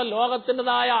 അത്തരത്തിലുള്ള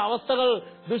ലോകത്തിൻ്റെതായ അവസ്ഥകൾ,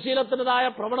 ദുശീലത്തിൻ്റെതായ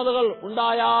പ്രവണതകൾ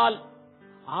ഉണ്ടായാൽ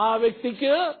ആ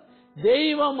വ്യക്തിക്ക്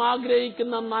ദൈവം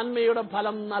ആഗ്രഹിക്കുന്ന നന്മയുടെ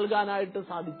ഫലം നൽകാനായിട്ട്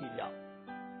സാധിക്കില്ല.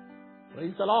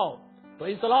 Praise the Lord,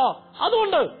 praise the Lord.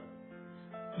 അതുകൊണ്ട്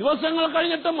ദിവസങ്ങൾ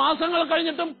കഴിഞ്ഞിട്ടും മാസങ്ങൾ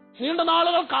കഴിഞ്ഞിട്ടും നീണ്ട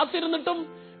നാളുകൾ കാത്തിരുന്നിട്ടും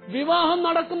വിവാഹം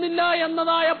നടക്കുന്നില്ല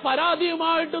എന്നതായ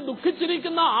പരാതിയുമായിട്ട്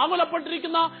ദുഃഖിച്ചിരിക്കുന്ന,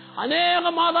 ആകുലപ്പെട്ടിരിക്കുന്ന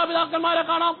അനേകം മാതാപിതാക്കന്മാരെ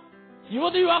കാണാം,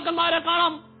 യുവതിയുവാക്കന്മാരെ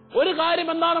കാണാം. ഒരു കാര്യം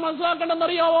എന്താണ്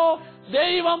മനസ്സിലാക്കേണ്ടതെന്നറിയാവോ?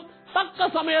 ദൈവം തക്ക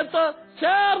സമയത്ത്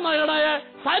ചേർന്ന ഇണയെ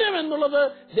തരുമെന്നുള്ളത്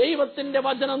ദൈവത്തിന്റെ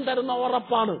വചനം തരുന്ന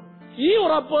ഉറപ്പാണ്. ഈ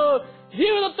ഉറപ്പ്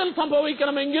ജീവിതത്തിൽ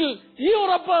സംഭവിക്കണമെങ്കിൽ, ഈ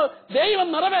ഉറപ്പ് ദൈവം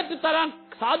നിറവേറ്റിത്തരാൻ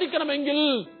സാധിക്കണമെങ്കിൽ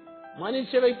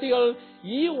മനുഷ്യ വ്യക്തികൾ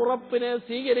ഈ ഉറപ്പിനെ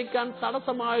സ്വീകരിക്കാൻ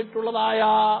തടസ്സമായിട്ടുള്ളതായ,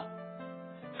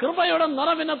 കൃപയുടെ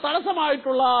നിറവിന്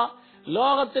തടസ്സമായിട്ടുള്ള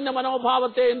ലോകത്തിന്റെ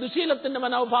മനോഭാവത്തെയും ദുശീലത്തിന്റെ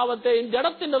മനോഭാവത്തെയും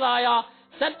ജഡത്തിൻ്റെതായ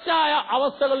തെറ്റായ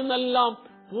അവസ്ഥകളിൽ നിന്നെല്ലാം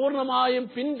പൂർണ്ണമായും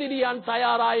പിന്തിരിയാൻ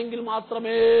തയ്യാറായെങ്കിൽ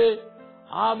മാത്രമേ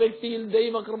ആ വ്യക്തിയിൽ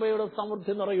ദൈവകൃപയുടെ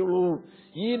സമൃദ്ധി നിറയുള്ളൂ.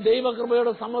 ഈ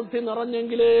ദൈവകൃപയുടെ സമൃദ്ധി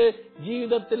നിറഞ്ഞെങ്കിലേ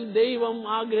ജീവിതത്തിൽ ദൈവം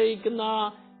ആഗ്രഹിക്കുന്ന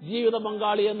ജീവിത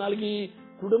പങ്കാളിയെ നൽകി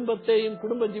കുടുംബത്തെയും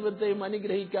കുടുംബജീവിതത്തെയും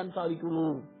അനുഗ്രഹിക്കാൻ സാധിക്കുള്ളൂ.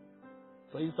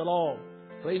 Praise the Lord,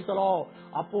 praise the Lord.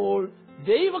 അപ്പോൾ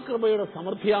ദൈവകൃപയുടെ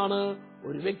സമൃദ്ധിയാണ്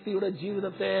ഒരു വ്യക്തിയുടെ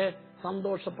ജീവിതത്തെ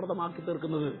സന്തോഷപ്രദമാക്കി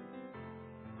തീർക്കുന്നത്.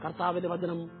 കർത്താവിന്റെ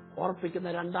വചനം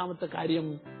ഓർപ്പിക്കുന്ന രണ്ടാമത്തെ കാര്യം,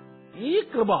 ഈ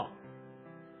കൃപ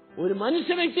ഒരു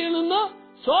മനുഷ്യ വ്യക്തിയിൽ നിന്ന്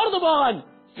ചോർന്നു പോകാൻ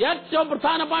ഏറ്റവും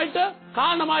പ്രധാനമായിട്ട്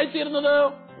കാരണമായി തീരുന്നത്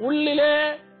ഉള്ളിലെ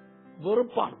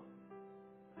വെറുപ്പാണ്.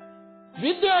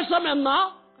 വിദ്വേഷം എന്ന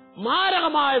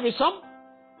മാരകമായ വിഷം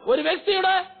ഒരു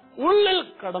വ്യക്തിയുടെ ഉള്ളിൽ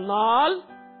കടന്നാൽ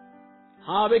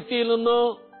ആ വ്യക്തിയിൽ നിന്ന്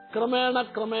ക്രമേണ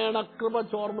ക്രമേണ കൃപ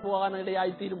ചോർന്നു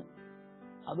പോകാനിടയായിത്തീരും.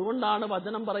 അതുകൊണ്ടാണ്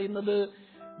വചനം പറയുന്നത്,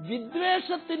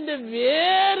 വിദ്വേഷത്തിന്റെ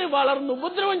വേര് വളർന്ന്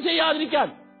ഉപദ്രവം ചെയ്യാതിരിക്കാൻ,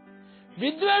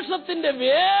 വിദ്വേഷത്തിന്റെ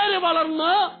വേര്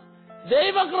വളർന്ന്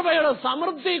ദൈവകൃപയുടെ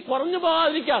സമൃദ്ധി കുറഞ്ഞു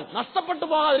പോകാതിരിക്കാൻ, നഷ്ടപ്പെട്ടു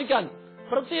പോകാതിരിക്കാൻ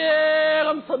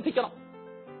പ്രത്യേകം ശ്രദ്ധിക്കണം.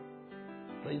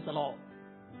 Praise the Lord.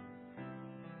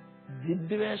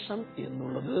 വിദ്വേഷം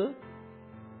എന്നുള്ളത്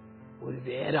ഒരു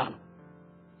വേരാണ്.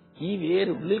 ഈ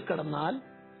വേര് ഉള്ളിൽ കടന്നാൽ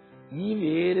ഈ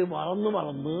വേര് വളർന്ന്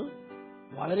വളർന്ന്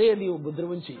വളരെയധികം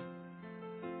ഉപദ്രവം ചെയ്യും.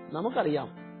 നമുക്കറിയാം,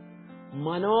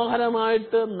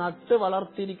 മനോഹരമായിട്ട് നട്ട്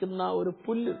വളർത്തിയിരിക്കുന്ന ഒരു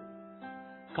പുല്ല്,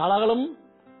 കളകളും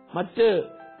മറ്റ്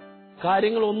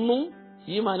കാര്യങ്ങളൊന്നും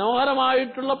ഈ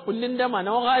മനോഹരമായിട്ടുള്ള പുല്ലിന്റെ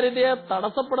മനോഹാരിതയെ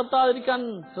തടസ്സപ്പെടുത്താതിരിക്കാൻ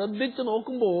ശ്രദ്ധിച്ചു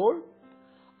നോക്കുമ്പോൾ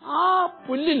ആ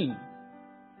പുല്ലിൽ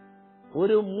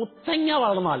ഒരു മുത്തങ്ങ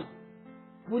വളർന്നാൽ,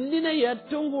 പുല്ലിനെ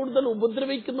ഏറ്റവും കൂടുതൽ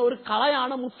ഉപദ്രവിക്കുന്ന ഒരു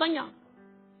കളയാണ് മുത്തങ്ങ.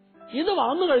 ഇത്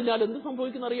വളർന്നു കഴിഞ്ഞാൽ എന്ത്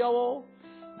സംഭവിക്കുന്ന അറിയാവോ?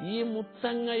 ഈ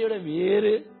മുത്തങ്ങയുടെ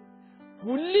വേര്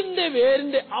പുല്ലിന്റെ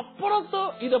വേരിന്റെ അപ്പുറത്ത്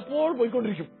ഇതെപ്പോൾ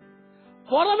പോയിക്കൊണ്ടിരിക്കും.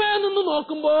 പുറമേ നിന്ന്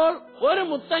നോക്കുമ്പോൾ ഒരു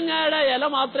മുത്തങ്ങയുടെ ഇല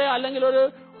മാത്രമേ, അല്ലെങ്കിൽ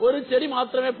ഒരു ചെടി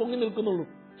മാത്രമേ പൊങ്ങി നിൽക്കുന്നുള്ളൂ.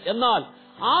 എന്നാൽ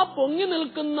ആ പൊങ്ങി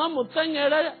നിൽക്കുന്ന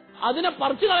മുത്തങ്ങയുടെ അതിനെ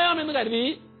പറിച്ചു കളയാമെന്ന് കരുതി,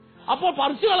 അപ്പോൾ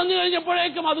പറിച്ചു കളഞ്ഞു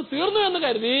കഴിഞ്ഞപ്പോഴേക്കും അത് തീർന്നു എന്ന്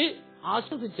കരുതി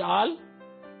ആശ്വസിച്ചാൽ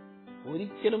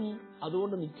ഒരിക്കലും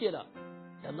അതുകൊണ്ട് നിൽക്കില്ല.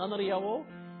 എന്താണെന്നറിയാവോ?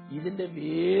 ഇതിന്റെ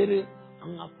വേര്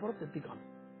അങ്ങ് അപ്പുറത്തെത്തിക്കാണും.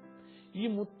 ഈ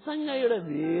മുത്തങ്ങയുടെ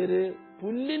വേര്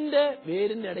പുല്ലിന്റെ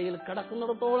വേരിന്റെ ഇടയിൽ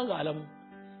കിടക്കുന്നിടത്തോളം കാലം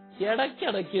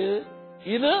ഇടയ്ക്കിടയ്ക്ക്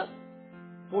ഇത്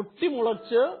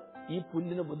പൊട്ടിമുളച്ച് ഈ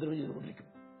പുല്ലിനെ ഉപദ്രവം ചെയ്തുകൊണ്ടിരിക്കും.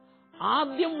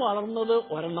 ആദ്യം വളർന്നത്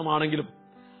ഒരെണ്ണമാണെങ്കിലും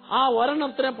ആ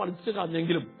ഒരെണ്ണത്തിനെ പറിച്ചു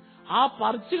കളഞ്ഞെങ്കിലും ആ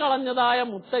പറിച്ചു കളഞ്ഞതായ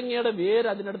മുത്തങ്ങയുടെ വേര്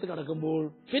അതിനടുത്ത് കിടക്കുമ്പോൾ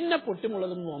പിന്നെ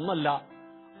പൊട്ടിമുളകുന്ന ഒന്നല്ല,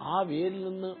 ആ വേരിൽ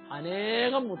നിന്ന്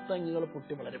അനേകം മുത്തങ്ങകൾ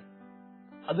പൊട്ടി വളരും.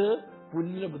 അത്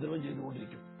പുല്ലിനെ ഉപദ്രവം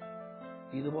ചെയ്തുകൊണ്ടിരിക്കും.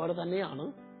 ഇതുപോലെ തന്നെയാണ്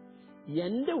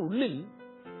എന്റെ ഉള്ളിൽ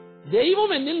ദൈവം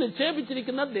എന്നിൽ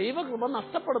നിക്ഷേപിച്ചിരിക്കുന്ന ദൈവകൃപ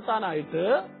നഷ്ടപ്പെടുത്താനായിട്ട്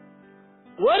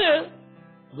ഒരു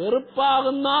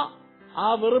വെറുപ്പാകുന്ന ആ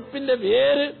വെറുപ്പിന്റെ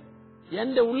വേര്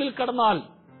എന്റെ ഉള്ളിൽ കടന്നാൽ,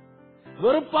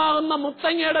 വെറുപ്പാകുന്ന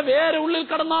മുത്തങ്ങയുടെ വേര് ഉള്ളിൽ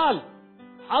കടന്നാൽ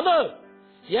അത്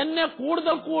എന്നെ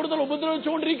കൂടുതൽ കൂടുതൽ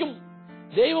ഉപദ്രവിച്ചുകൊണ്ടിരിക്കും.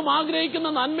 ദൈവം ആഗ്രഹിക്കുന്ന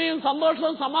നന്മയും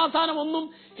സന്തോഷവും സമാധാനം ഒന്നും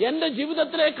എന്റെ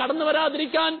ജീവിതത്തിലേക്ക് കടന്നു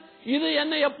വരാതിരിക്കാൻ ഇത്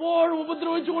എന്നെ എപ്പോഴും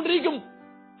ഉപദ്രവിച്ചുകൊണ്ടിരിക്കും.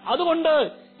 അതുകൊണ്ട്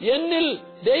എന്നിൽ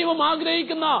ദൈവം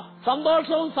ആഗ്രഹിക്കുന്ന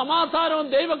സന്തോഷവും സമാധാനവും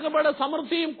ദൈവകൃപയുടെ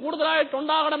സമൃദ്ധിയും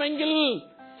കൂടുതലായിട്ടുണ്ടാകണമെങ്കിൽ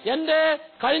എന്റെ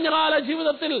കഴിഞ്ഞകാല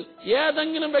ജീവിതത്തിൽ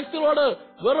ഏതെങ്കിലും വ്യക്തികളോട്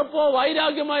വെറുപ്പോ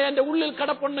വൈരാഗ്യമോ എന്റെ ഉള്ളിൽ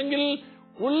കിടപ്പുണ്ടെങ്കിൽ,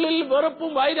 ഉള്ളിൽ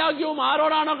വെറുപ്പും വൈരാഗ്യവും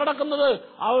ആരോടാണോ കിടക്കുന്നത്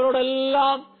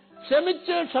അവരോടെല്ലാം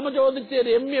ക്ഷമിച്ച് ക്ഷമ ചോദിച്ച്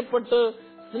രമ്യപ്പെട്ട്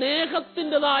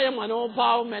സ്നേഹത്തിൻ്റെതായ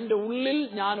മനോഭാവം എന്റെ ഉള്ളിൽ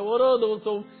ഞാൻ ഓരോ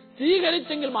ദിവസവും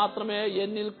സ്വീകരിച്ചെങ്കിൽ മാത്രമേ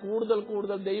എന്നിൽ കൂടുതൽ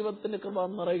കൂടുതൽ ദൈവത്തിന്റെ കൃപ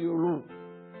നിറയുകയുള്ളൂ.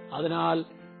 അതിനാൽ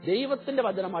ദൈവത്തിന്റെ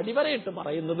വചനം അടിവരയിട്ട്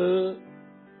പറയുന്നത്,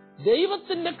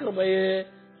 ദൈവത്തിന്റെ കൃപയെ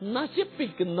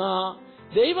നശിപ്പിക്കുന്ന,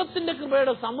 ദൈവത്തിന്റെ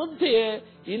കൃപയുടെ സമൃദ്ധിയെ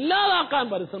ഇല്ലാതാക്കാൻ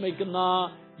പരിശ്രമിക്കുന്ന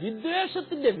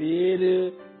വിദ്വേഷത്തിന്റെ വേര്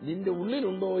നിന്റെ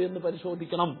ഉള്ളിലുണ്ടോ എന്ന്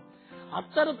പരിശോധിക്കണം.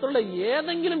 അത്തരത്തിലുള്ള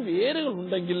ഏതെങ്കിലും വേരുകൾ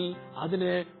ഉണ്ടെങ്കിൽ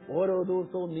അതിനെ ഓരോ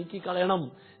ദിവസവും നീക്കിക്കളയണം.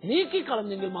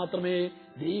 നീക്കിക്കളഞ്ഞെങ്കിൽ മാത്രമേ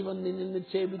ദൈവം നിന്നിൽ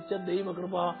നിക്ഷേപിച്ച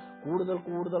ദൈവകൃപ കൂടുതൽ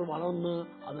കൂടുതൽ വളർന്ന്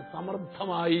അത്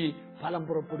സമൃദ്ധമായി ഫലം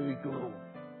പുറപ്പെടുവിക്കുള്ളൂ.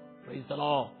 Praise the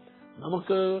Lord.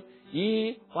 നമുക്ക് ഈ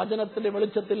വചനത്തിന്റെ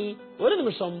വെളിച്ചത്തിൽ ഒരു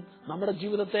നിമിഷം നമ്മുടെ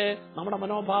ജീവിതത്തെ, നമ്മുടെ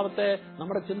മനോഭാവത്തെ,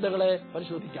 നമ്മുടെ ചിന്തകളെ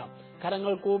പരിശോധിക്കാം.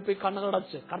 കരങ്ങൾ കൂപ്പി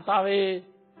കണ്ണുകളടച്ച്, കർത്താവേ,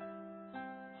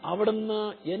 അവിടുന്ന്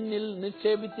എന്നിൽ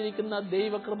നിക്ഷേപിച്ചിരിക്കുന്ന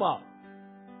ദൈവകൃപ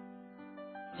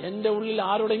എന്റെ ഉള്ളിൽ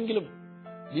ആരുടെങ്കിലും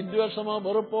വിദ്വേഷമോ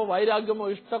വെറുപ്പോ വൈരാഗ്യമോ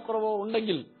ഇഷ്ടക്കുറവോ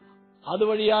ഉണ്ടെങ്കിൽ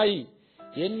അതുവഴിയായി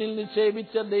എന്നിൽ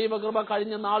നിക്ഷേപിച്ച ദൈവകൃപ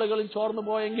കഴിഞ്ഞ നാളുകളിൽ ചോർന്നു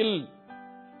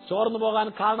പോകാൻ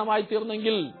കാരണമായി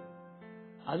തീർന്നെങ്കിൽ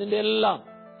അതിന്റെ എല്ലാം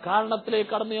കാരണത്തിലേക്ക്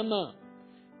കടന്നു ചെന്ന്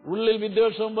ഉള്ളിൽ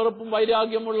വിദ്വേഷവും വെറുപ്പും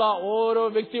വൈരാഗ്യമുള്ള ഓരോ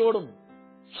വ്യക്തിയോടും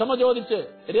ക്ഷമ ചോദിച്ച്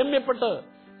രമ്യപ്പെട്ട്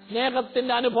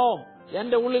സ്നേഹത്തിന്റെ അനുഭവം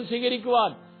എന്റെ ഉള്ളിൽ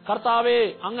സ്വീകരിക്കുവാൻ കർത്താവേ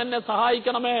അങ്ങനെ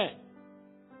സഹായിക്കണമേ.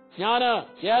 ഞാന്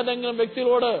ഏതെങ്കിലും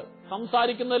വ്യക്തികളോട്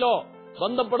സംസാരിക്കുന്നതിലോ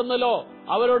ബന്ധപ്പെടുന്നതിലോ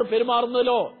അവരോട്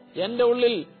പെരുമാറുന്നതിലോ എന്റെ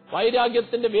ഉള്ളിൽ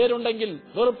വൈരാഗ്യത്തിന്റെ വേരുണ്ടെങ്കിൽ,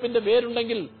 വെറുപ്പിന്റെ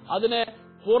വേരുണ്ടെങ്കിൽ അതിനെ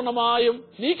പൂർണ്ണമായും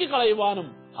നീക്കിക്കളയുവാനും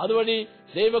അതുവഴി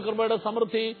ദൈവകൃപയുടെ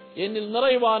സമൃദ്ധി എന്നിൽ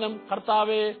നിറയുവാനും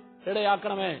കർത്താവെ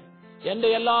ഇടയാക്കണമേ. എന്റെ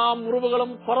എല്ലാ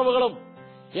മുറിവുകളും കുറവുകളും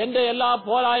എന്റെ എല്ലാ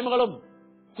പോരായ്മകളും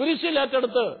കുരിശിൽ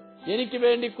ഏറ്റെടുത്ത് എനിക്ക്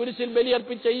വേണ്ടി കുരിശിൽ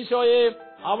ബലിയർപ്പിച്ച ഈശോയെ,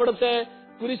 അവിടുത്തെ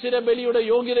കുരിശിലെ ബലിയുടെ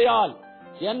യോഗ്യതയാൽ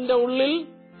എന്റെ ഉള്ളിൽ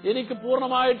എനിക്ക്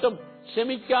പൂർണ്ണമായിട്ടും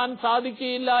ക്ഷമിക്കാൻ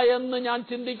സാധിക്കില്ല എന്ന് ഞാൻ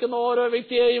ചിന്തിക്കുന്ന ഓരോ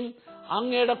വ്യക്തിയെയും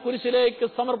അങ്ങയുടെ കുരിശിലേക്ക്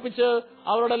സമർപ്പിച്ച്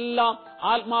അവരോടെല്ലാം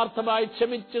ആത്മാർത്ഥമായി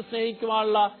ക്ഷമിച്ച്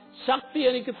സ്നേഹിക്കുവാനുള്ള ശക്തി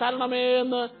എനിക്ക് തരണമേ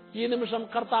എന്ന് ഈ നിമിഷം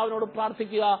കർത്താവിനോട്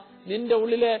പ്രാർത്ഥിക്കുക. നിന്റെ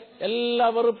ഉള്ളിലെ എല്ലാ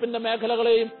വെറുപ്പിന്റെ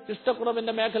മേഖലകളെയും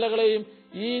ഇഷ്ടക്കുറവിന്റെ മേഖലകളെയും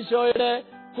ഈശോയുടെ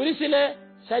കുരിശിലെ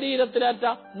ശരീരത്തിലേറ്റ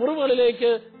മുറിവുകളിലേക്ക്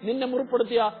നിന്നെ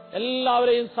മുറിപ്പെടുത്തിയ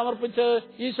എല്ലാവരെയും സമർപ്പിച്ച്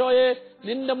ഈശോയെ,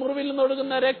 നിന്റെ മുറിവിൽ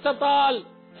നിന്നൊഴുകുന്ന രക്തത്താൽ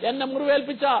എന്നെ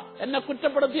മുറിവേൽപ്പിച്ച, എന്നെ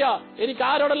കുറ്റപ്പെടുത്തിയ, എനിക്ക്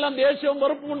ആരോടെല്ലാം ദേഷ്യവും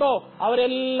വെറുപ്പുമുണ്ടോ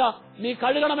അവരെല്ലാം നീ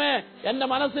കഴുകണമേ. എന്റെ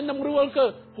മനസ്സിന്റെ മുറിവുകൾക്ക്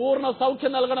പൂർണ്ണ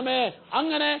സൗഖ്യം നൽകണമേ.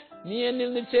 അങ്ങനെ നീ എന്നിൽ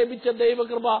നിക്ഷേപിച്ച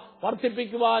ദൈവകൃപ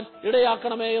വർദ്ധിപ്പിക്കുവാൻ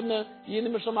ഇടയാക്കണമേ എന്ന് ഈ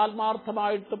നിമിഷം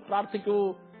ആത്മാർത്ഥമായിട്ട് പ്രാർത്ഥിക്കൂ.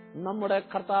 നമ്മുടെ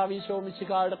കർത്താവ് ഈശോ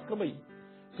മിശിഹായുടെ കൃപയും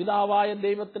പിതാവായ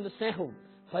ദൈവത്തിന്റെ സ്നേഹവും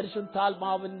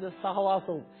പരിശുദ്ധാത്മാവിന്റെ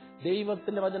സഹവാസവും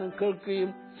ദൈവത്തിന്റെ വചനം കേൾക്കുകയും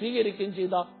സ്വീകരിക്കുകയും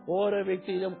ചെയ്ത ഓരോ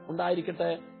വ്യക്തിയിലും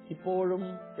ഉണ്ടായിരിക്കട്ടെ, ഇപ്പോഴും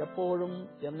എപ്പോഴും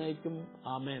എന്നേക്കും.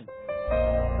 ആമേൻ.